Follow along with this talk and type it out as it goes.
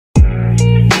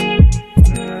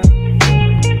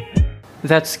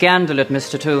That scandal at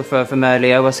Mr. Tulfer from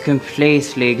earlier was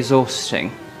completely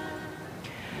exhausting.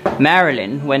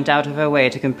 Marilyn went out of her way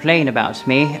to complain about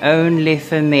me, only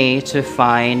for me to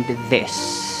find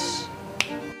this.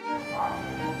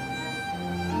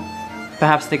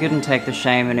 Perhaps they couldn't take the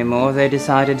shame anymore. They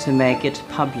decided to make it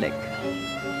public.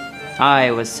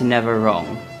 I was never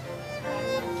wrong.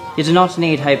 You do not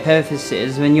need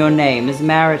hypotheses when your name is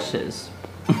Maritus.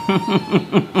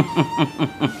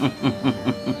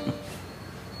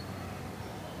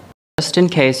 Just in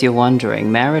case you're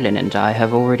wondering, Marilyn and I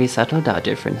have already settled our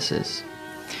differences.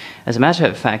 As a matter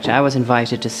of fact, I was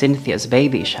invited to Cynthia's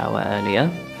baby shower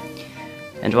earlier,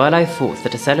 and while I thought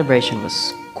that the celebration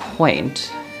was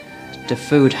quaint, the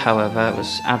food, however,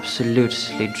 was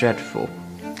absolutely dreadful.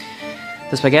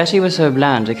 The spaghetti was so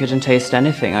bland I couldn't taste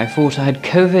anything. I thought I had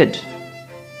COVID.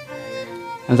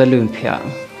 And the lumpia.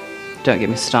 Don't get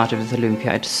me started with the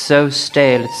lumpia. It's so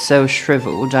stale, it's so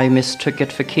shriveled, I mistook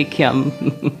it for kikiam.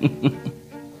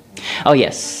 Oh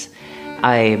yes,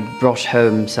 I brought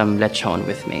home some lechon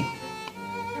with me.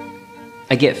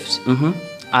 A gift,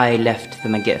 I left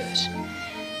them a gift.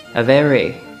 A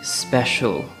very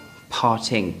special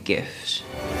parting gift.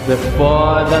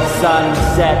 Before the sun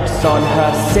sets on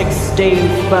her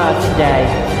 16th birthday,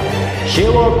 she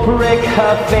will prick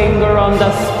her finger on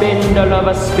the spindle of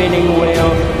a spinning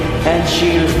wheel, and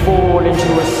she'll fall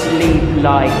into a sleep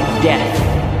like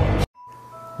death.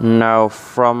 Now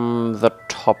from the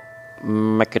top,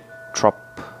 make it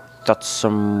drop, that's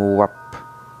some whap.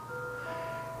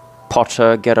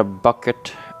 Potter, get a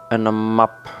bucket and a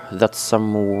mop, that's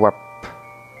some whap.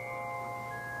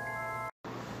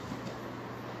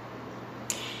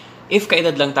 If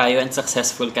kaedad lang tayo and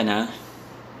successful ka na,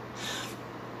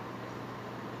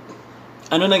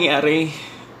 ano nangyari?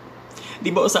 Di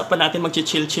ba usapan natin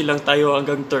mag-chill-chill lang tayo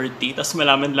hanggang 30, tas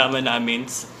malaman-laman namin,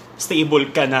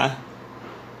 stable ka na.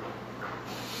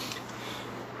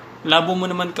 Labo mo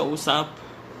naman kausap.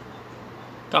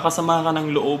 Kakasama ka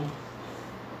ng loob.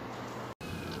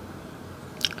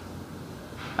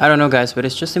 I don't know guys, but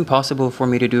it's just impossible for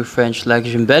me to do French like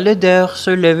Je me baladais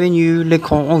sur l'avenue,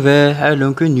 l'écran ouvert à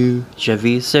l'inconnu.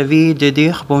 J'avais servi de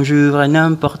dire bonjour à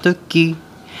n'importe qui.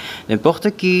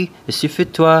 N'importe qui, il suffit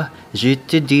de toi, je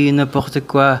te dis n'importe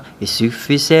quoi. Il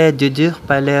suffisait de dire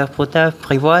pas l'air pour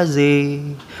t'apprivoiser.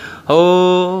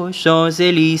 Oh,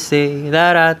 Champs-Élysées,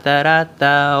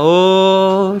 da-da-da-da-da,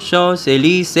 oh,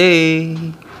 Champs-Élysées.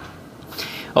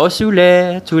 Au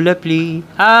soleil, tout le pli,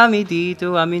 à midi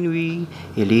ou à minuit,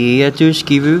 il y a tout ce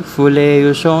qui vous voulez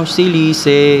aux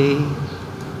Champs-Élysées.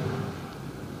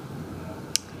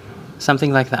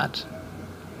 Something like that.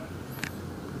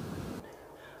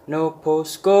 No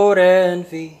postcode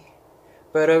envy,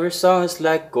 but every song is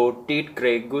like goat teeth,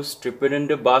 grey goose tripping in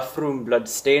the bathroom,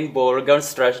 bloodstained ball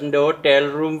gowns trashed in the hotel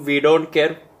room. We don't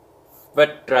care,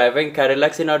 but driving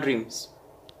Cadillacs in our dreams.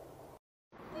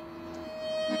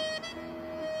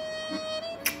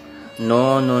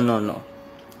 Non, non, non, non.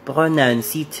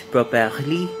 Pronounce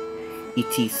properly.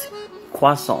 It is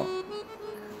croissant.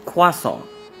 Croissant.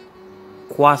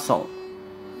 Croissant.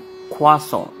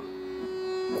 Croissant.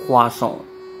 Croissant.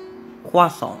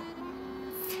 Croissant.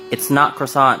 It's not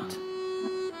croissant.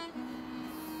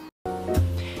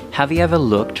 Have you ever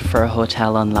looked for a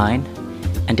hotel online?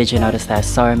 And did you notice there's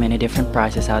so many different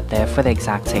prices out there for the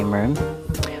exact same room?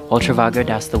 Well, Trivago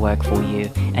does the work for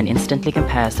you and instantly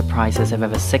compares the prices of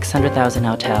over 600,000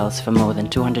 hotels for more than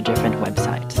 200 different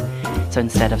websites. So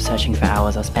instead of searching for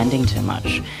hours or spending too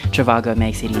much, Trivago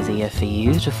makes it easier for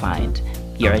you to find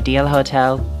your ideal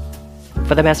hotel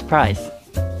for the best price.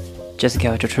 Just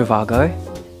go to Trivago,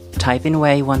 type in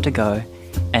where you want to go,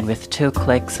 and with 2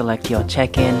 clicks select your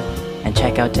check-in and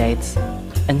check-out dates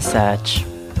and search.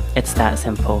 It's that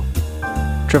simple.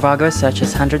 Trivago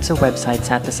searches hundreds of websites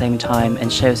at the same time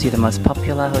and shows you the most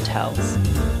popular hotels.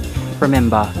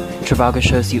 Remember, Trivago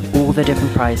shows you all the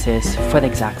different prices for the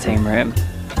exact same room.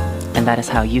 And that is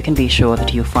how you can be sure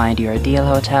that you find your ideal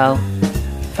hotel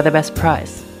for the best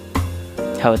price.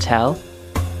 Hotel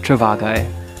Trivago.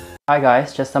 Hi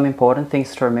guys, just some important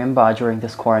things to remember during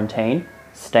this quarantine.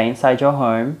 Stay inside your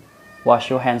home, wash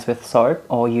your hands with soap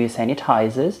or use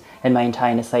sanitizers, and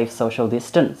maintain a safe social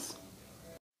distance.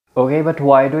 Okay, but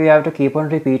why do you have to keep on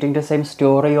repeating the same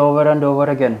story over and over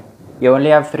again? You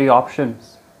only have 3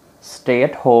 options. Stay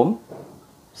at home,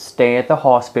 stay at the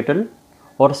hospital,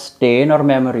 or stay in our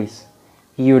memories.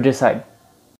 You decide.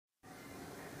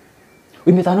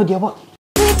 Uy, may tanong di ako.